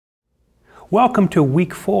Welcome to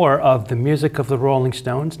week 4 of The Music of the Rolling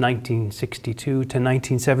Stones, 1962 to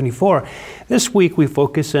 1974. This week we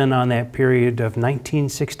focus in on that period of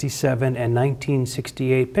 1967 and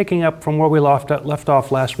 1968, picking up from where we left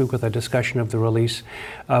off last week with a discussion of the release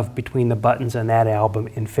of Between the Buttons and that album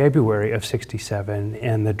in February of '67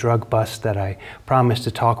 and the drug bust that I promised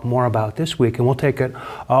to talk more about this week. And we'll take it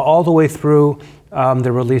all the way through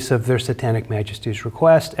the release of Their Satanic Majesty's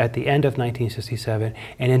Request at the end of 1967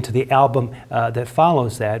 and into the album that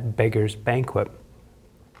follows that, Beggars Banquet.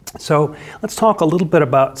 So let's talk a little bit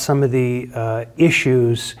about some of the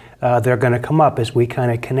issues that are going to come up as we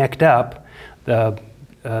kind of connect up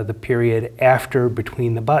the period after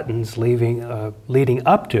Between the Buttons, leading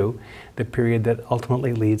up to the period that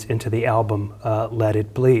ultimately leads into the album Let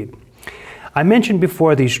It Bleed. I mentioned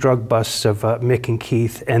before these drug busts of Mick and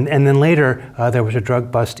Keith, and then later there was a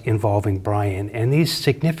drug bust involving Brian, and these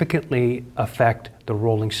significantly affect the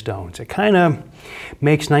Rolling Stones. It kind of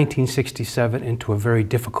makes 1967 into a very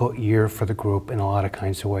difficult year for the group in a lot of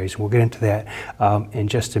kinds of ways. We'll get into that in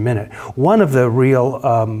just a minute. One of the real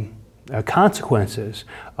consequences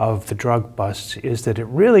of the drug busts is that it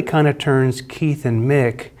really kind of turns Keith and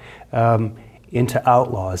Mick into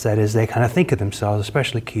outlaws. That is, they kind of think of themselves,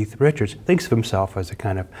 especially Keith Richards, thinks of himself as a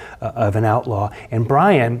kind of an outlaw. And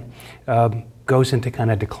Brian goes into kind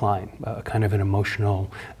of decline, kind of an emotional,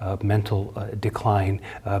 mental decline,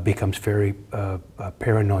 becomes very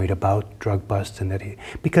paranoid about drug busts, and that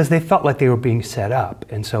because they felt like they were being set up,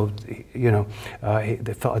 and so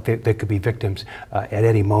they felt like they could be victims at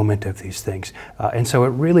any moment of these things, and so it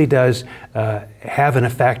really does have an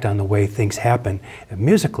effect on the way things happen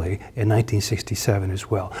musically in 1967 as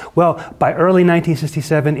well. Well, by early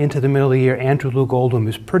 1967 into the middle of the year, Andrew Loog Oldham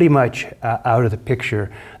is pretty much out of the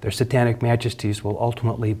picture. Their Satanic Majesties will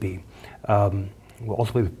ultimately be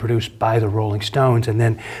produced by the Rolling Stones, and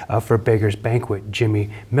then for Beggars Banquet,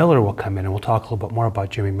 Jimmy Miller will come in, and we'll talk a little bit more about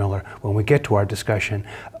Jimmy Miller when we get to our discussion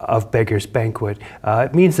of Beggars Banquet.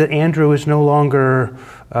 It means that Andrew is no longer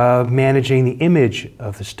managing the image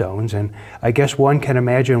of the Stones, and I guess one can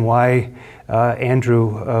imagine why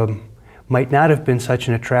Andrew might not have been such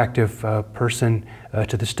an attractive person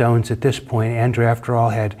to the Stones at this point. Andrew, after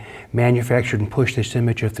all, had manufactured and pushed this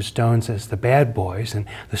image of the Stones as the bad boys, and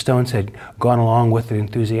the Stones had gone along with it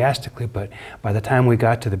enthusiastically, but by the time we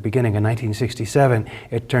got to the beginning of 1967,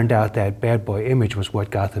 it turned out that bad boy image was what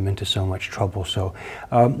got them into so much trouble. So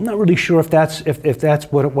not really sure if that's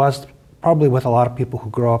what it was. Probably with a lot of people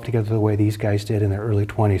who grow up together the way these guys did in their early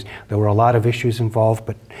 20s. There were a lot of issues involved,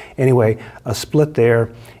 but anyway, a split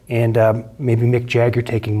there, and maybe Mick Jagger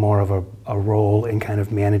taking more of a role in kind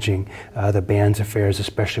of managing the band's affairs,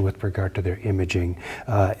 especially with regard to their imaging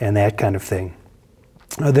and that kind of thing.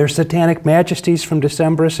 Their Satanic Majesties from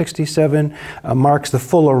December of '67 marks the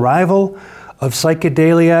full arrival of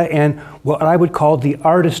psychedelia and what I would call the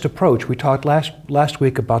artist approach. We talked last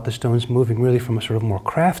week about the Stones moving really from a sort of more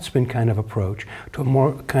craftsman kind of approach to a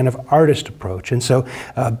more kind of artist approach. And so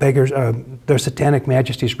Their Satanic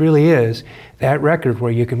Majesties really is that record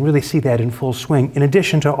where you can really see that in full swing, in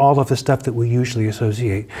addition to all of the stuff that we usually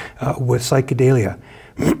associate with psychedelia.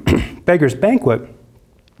 Beggars Banquet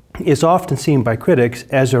is often seen by critics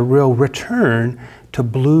as a real return to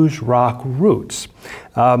blues rock roots.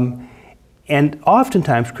 And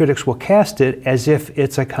oftentimes critics will cast it as if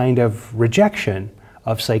it's a kind of rejection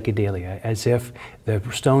of psychedelia, as if the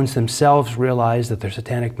Stones themselves realized that Their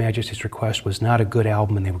Satanic Majesty's Request was not a good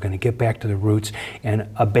album and they were going to get back to the roots and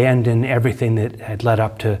abandon everything that had led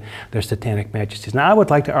up to Their Satanic Majesties. Now, I would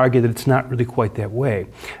like to argue that it's not really quite that way.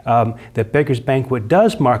 That Beggars Banquet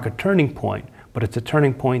does mark a turning point, but it's a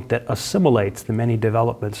turning point that assimilates the many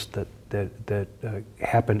developments that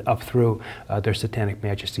happened up through Their Satanic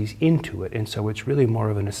Majesties into it. And so it's really more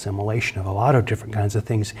of an assimilation of a lot of different kinds of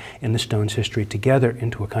things in the Stones' history together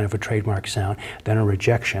into a kind of a trademark sound than a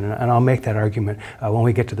rejection. And I'll make that argument when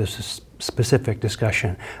we get to the specific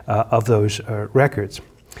discussion of those records.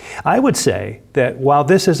 I would say that while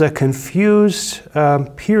this is a confused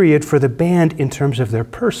period for the band in terms of their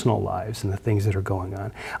personal lives and the things that are going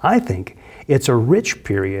on, I think it's a rich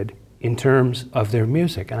period in terms of their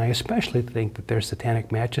music. And I especially think that Their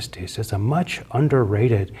Satanic Majesties is a much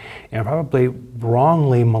underrated and probably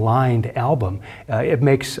wrongly maligned album. It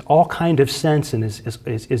makes all kinds of sense and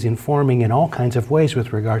is informing in all kinds of ways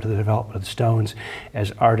with regard to the development of the Stones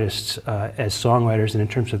as artists, as songwriters, and in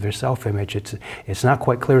terms of their self-image. It's not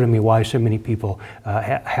quite clear to me why so many people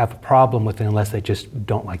have a problem with it unless they just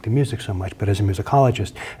don't like the music so much. But as a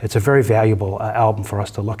musicologist, it's a very valuable album for us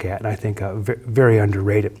to look at, and I think very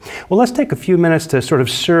underrated. Well, let's take a few minutes to sort of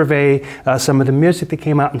survey some of the music that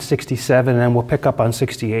came out in '67, and then we'll pick up on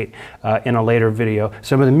 '68 in a later video.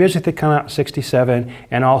 Some of the music that came out in '67,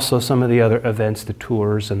 and also some of the other events, the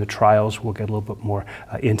tours and the trials. We'll get a little bit more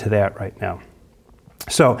into that right now.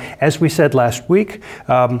 So, as we said last week,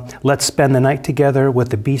 Let's Spend the Night Together with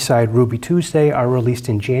the B-side Ruby Tuesday are released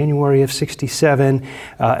in January of '67,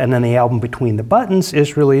 and then the album Between the Buttons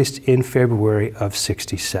is released in February of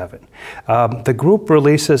 '67. The group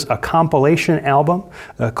releases a compilation album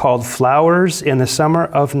called Flowers in the summer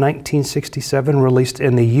of 1967, released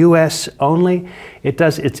in the U.S. only.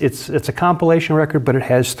 It's a compilation record, but it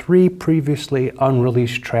has 3 previously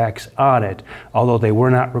unreleased tracks on it, although they were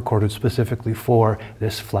not recorded specifically for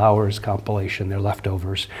this Flowers compilation. They're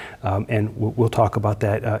leftovers, and we'll talk about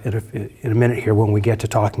that in a minute here when we get to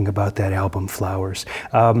talking about that album, Flowers.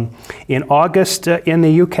 In August in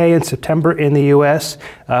the UK and September in the US,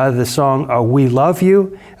 the song We Love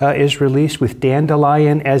You is released with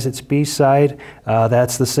Dandelion as its B-side.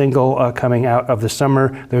 That's the single coming out of the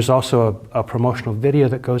summer. There's also a promotional video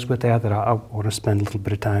that goes with that I want to spend a little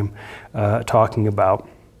bit of time talking about.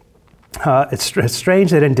 It's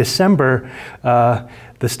strange that in December,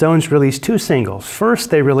 the Stones released 2 singles.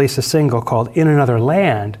 First, they released a single called In Another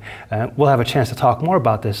Land. We'll have a chance to talk more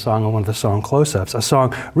about this song on one of the song close-ups, a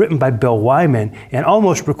song written by Bill Wyman and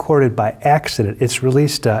almost recorded by accident. It's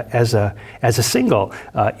released as a single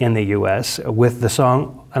in the U.S. with the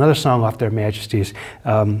song, another song off Their Majesties,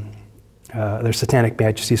 their Satanic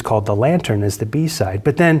Majesties, called The Lantern, as the B-side.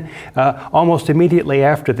 But then almost immediately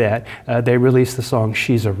after that, they released the song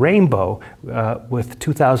She's a Rainbow with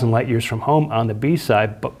 2,000 Light Years from Home on the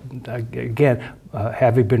B-side, but again,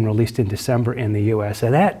 having been released in December in the U.S.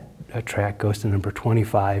 And that track goes to number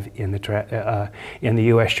 25 in the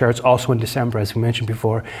U.S. charts. Also in December, as we mentioned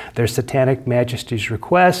before, their Satanic Majesty's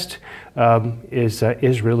Request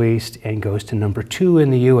is released and goes to number 2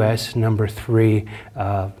 in the U.S., number 3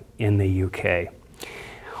 in the UK.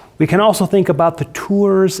 We can also think about the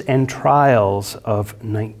tours and trials of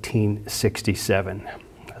 1967.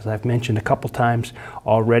 As I've mentioned a couple times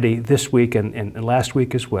already this week and last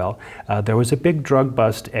week as well, there was a big drug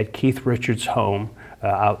bust at Keith Richards' home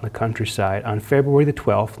out in the countryside on February the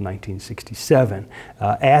 12th, 1967.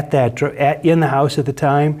 In the house at the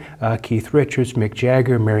time, Keith Richards, Mick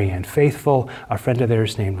Jagger, Marianne Faithfull, a friend of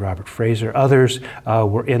theirs named Robert Fraser, others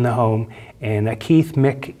were in the home, and Keith,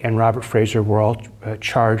 Mick, and Robert Fraser were all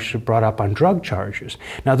brought up on drug charges.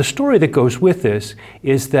 Now, the story that goes with this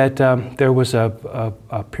is that there was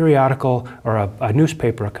a periodical, or a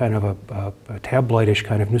newspaper, a kind of a tabloidish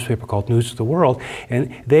kind of newspaper called News of the World,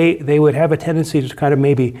 and they would have a tendency to kind of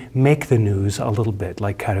maybe make the news a little bit,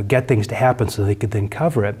 like kind of get things to happen so they could then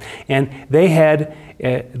cover it. And they had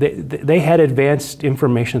advanced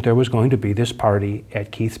information that there was going to be this party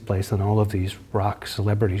at Keith's place, and all of these rock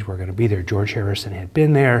celebrities were going to be there. George Harrison had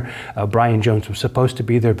been there. Brian Jones was supposed to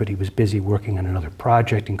be there, but he was busy working on another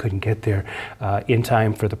project and couldn't get there in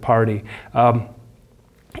time for the party.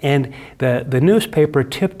 And the newspaper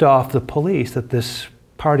tipped off the police that this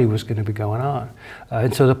party was going to be going on.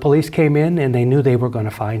 And so the police came in, and they knew they were going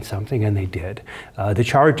to find something, and they did. The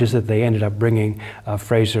charges that they ended up bringing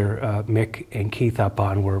Fraser, Mick, and Keith up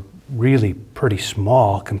on were really pretty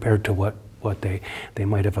small compared to what they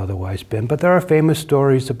might have otherwise been. But there are famous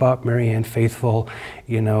stories about Marianne Faithfull,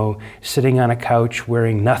 sitting on a couch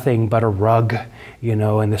wearing nothing but a rug,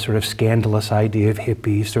 and the sort of scandalous idea of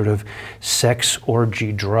hippie, sort of sex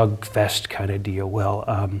orgy drug fest kind of deal. Well,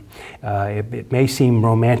 it may seem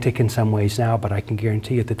romantic in some ways now, but I can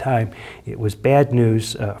guarantee at the time it was bad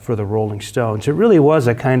news for the Rolling Stones. It really was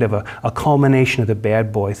a kind of a culmination of the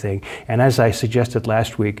bad boy thing. And as I suggested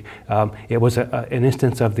last week, it was an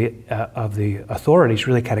instance of the authorities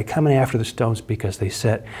really kind of coming after the Stones because they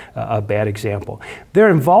set a bad example. Their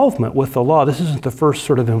involvement with the law, this isn't the first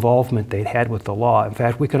sort of involvement they'd had with the law. In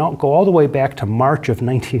fact, we can go all the way back to March of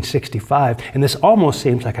 1965, and this almost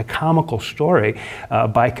seems like a comical story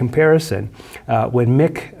by comparison. When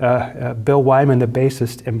Mick, Bill Wyman, the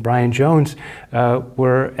bassist, and Brian Jones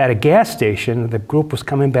were at a gas station, the group was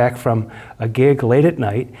coming back from a gig late at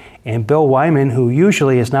night, and Bill Wyman, who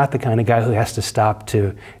usually is not the kind of guy who has to stop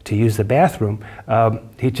to use the bathroom,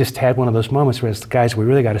 he just had one of those moments where it's, guys, we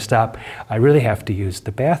really got to stop. I really have to use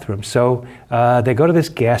the bathroom. So they go to this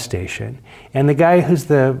gas station, and the guy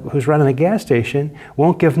who's running the gas station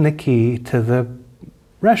won't give him the key to the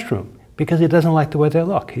restroom. because he doesn't like the way they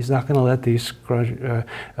look. He's not going to let these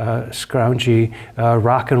scroungy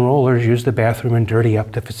rock and rollers use the bathroom and dirty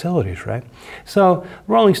up the facilities, right? So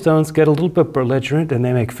Rolling Stones get a little bit belligerent, and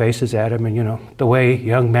they make faces at him, and you know, the way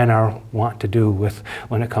young men are wont to do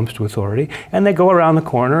when it comes to authority. And they go around the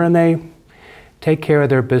corner and they take care of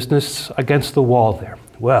their business against the wall there.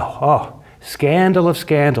 Well, oh, scandal of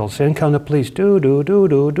scandals. In come the police, do.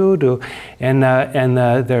 And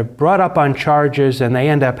they're brought up on charges, and they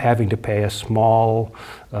end up having to pay a small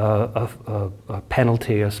a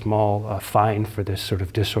penalty, a small fine for this sort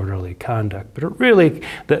of disorderly conduct. But it really,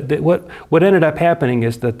 what ended up happening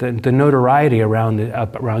is that the notoriety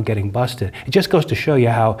around getting busted, it just goes to show you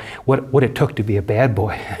what it took to be a bad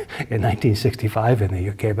boy in 1965 in the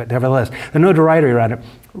UK. But nevertheless, the notoriety around it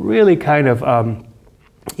really kind of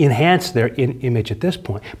enhance their image at this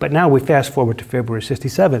point. But now we fast forward to February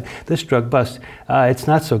 '67. This drug bust, it's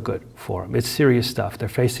not so good for them. It's serious stuff. They're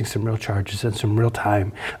facing some real charges and some real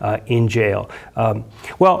time in jail.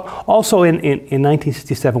 Well, also in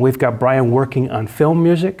 1967, we've got Brian working on film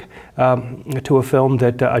music to a film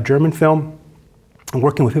a German film,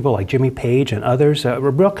 working with people like Jimmy Page and others, a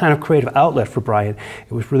real kind of creative outlet for Brian.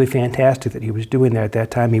 It was really fantastic that he was doing that at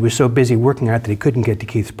that time. He was so busy working on it that he couldn't get to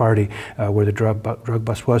Keith's party where the drug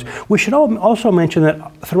bust was. We should also mention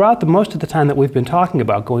that throughout most of the time that we've been talking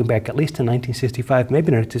about, going back at least to 1965,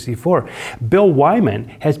 maybe 1964, Bill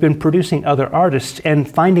Wyman has been producing other artists and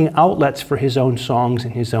finding outlets for his own songs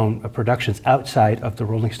and his own productions outside of the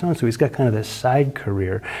Rolling Stones. So he's got kind of this side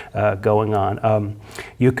career going on.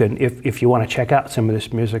 You can, if you want to check out some of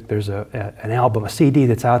this music, there's an album, a CD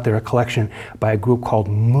that's out there, a collection by a group called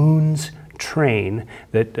Moon's Train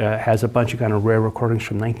that has a bunch of kind of rare recordings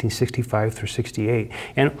from 1965 through '68.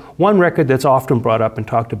 And one record that's often brought up and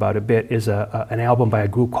talked about a bit is an album by a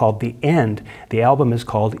group called The End. The album is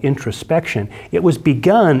called Introspection. It was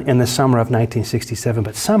begun in the summer of 1967,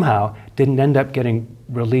 but somehow didn't end up getting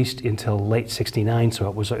released until late '69, so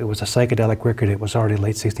it was a psychedelic record. It was already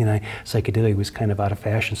late '69. Psychedelia was kind of out of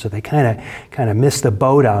fashion, so they kind of missed the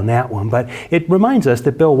boat on that one. But it reminds us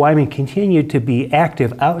that Bill Wyman continued to be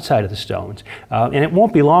active outside of the Stones, and it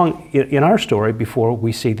won't be long in our story before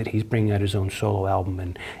we see that he's bringing out his own solo album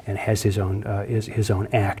and has his own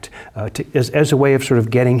act as a way of sort of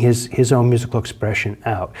getting his own musical expression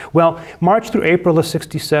out. Well, March through April of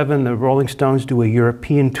 '67, the Rolling Stones do a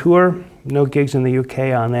European tour. No gigs in the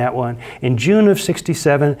UK on that one. In June of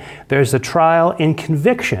 '67, there's a trial and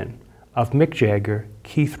conviction of Mick Jagger,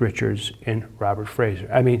 Keith Richards, and Robert Fraser.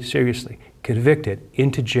 I mean, seriously, convicted,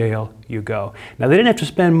 into jail you go. Now, they didn't have to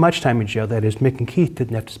spend much time in jail. That is, Mick and Keith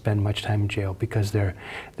didn't have to spend much time in jail because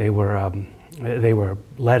they were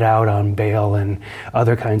let out on bail and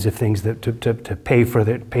other kinds of things to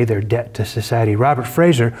pay their debt to society. Robert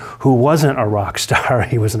Fraser, who wasn't a rock star,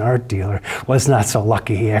 he was an art dealer, was not so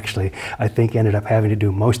lucky. He actually, I think, ended up having to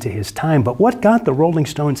do most of his time. But what got the Rolling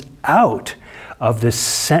Stones out of this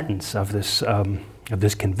sentence, of this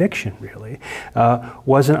conviction, really,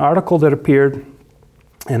 was an article that appeared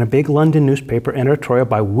in a big London newspaper editorial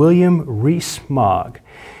by William Rees-Mogg,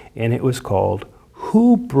 and it was called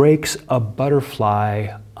 "Who Breaks a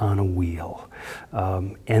Butterfly on a Wheel?"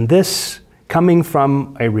 And this, coming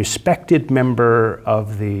from a respected member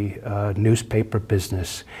of the newspaper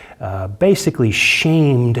business, basically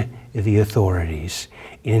shamed the authorities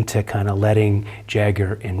into kind of letting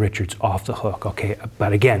Jagger and Richards off the hook. Okay,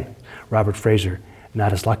 but again, Robert Fraser,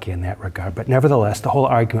 not as lucky in that regard. But nevertheless, the whole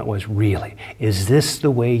argument was, really, is this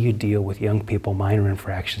the way you deal with young people, minor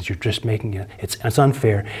infractions? You're just making it, it's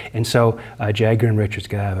unfair. And so Jagger and Richards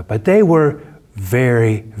got out of it. But they were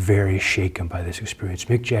very, very shaken by this experience.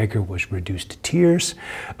 Mick Jagger was reduced to tears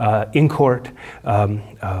in court.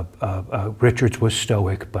 Richards was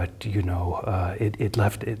stoic, but you know,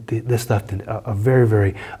 this left a very,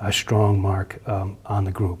 very strong mark on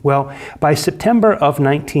the group. Well, by September of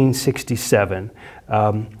 1967,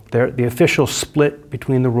 the official split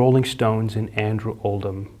between the Rolling Stones and Andrew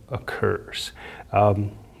Oldham occurs.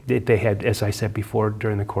 They had, as I said before,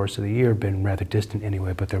 during the course of the year, been rather distant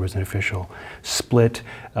anyway, but there was an official split.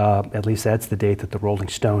 At least that's the date that the Rolling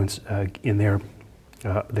Stones, in their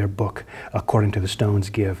book, According to the Stones,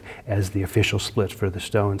 give as the official split for the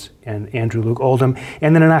Stones and Andrew Luke Oldham.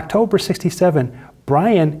 And then in October '67,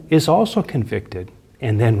 Brian is also convicted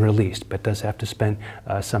and then released, but does have to spend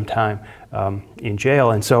some time in jail.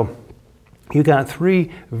 And so you got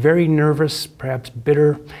three very nervous, perhaps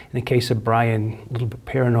bitter, in the case of Brian, a little bit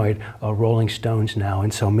paranoid, Rolling Stones now,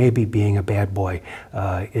 and so maybe being a bad boy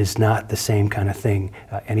is not the same kind of thing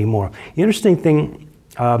anymore. The interesting thing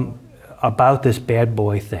about this bad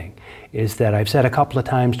boy thing is that I've said a couple of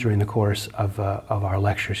times during the course of our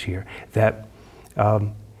lectures here that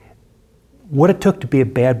what it took to be a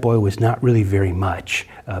bad boy was not really very much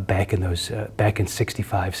back in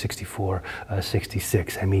 65, 64,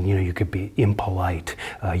 66. I mean, you could be impolite.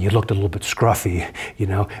 You looked a little bit scruffy.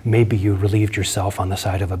 Maybe you relieved yourself on the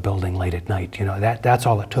side of a building late at night. That's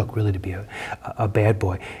all it took really to be a bad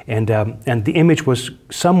boy. And the image was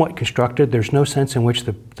somewhat constructed. There's no sense in which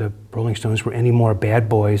the Rolling Stones were any more bad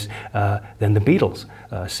boys than the Beatles,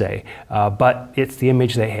 say. But it's the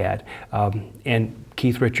image they had. And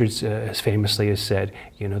Keith Richards famously has said,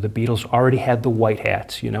 the Beatles already had the white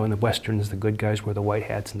hats. In the Westerns, the good guys wore the white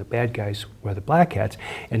hats and the bad guys wore the black hats.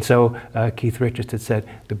 And so Keith Richards had said,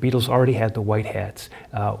 the Beatles already had the white hats,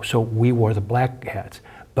 so we wore the black hats.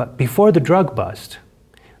 But before the drug bust,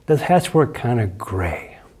 the hats were kind of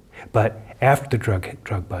gray. But after the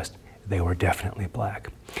drug bust, they were definitely black.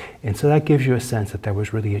 And so that gives you a sense that there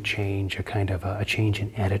was really a change, a kind of a change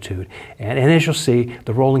in attitude. And as you'll see,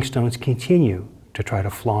 the Rolling Stones continue to try to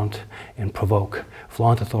flaunt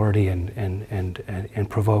authority and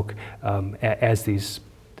provoke as these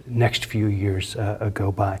next few years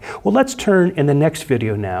go by. Well, let's turn in the next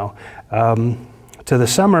video now to the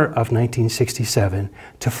summer of 1967,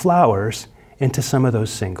 to Flowers, and to some of those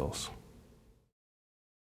singles.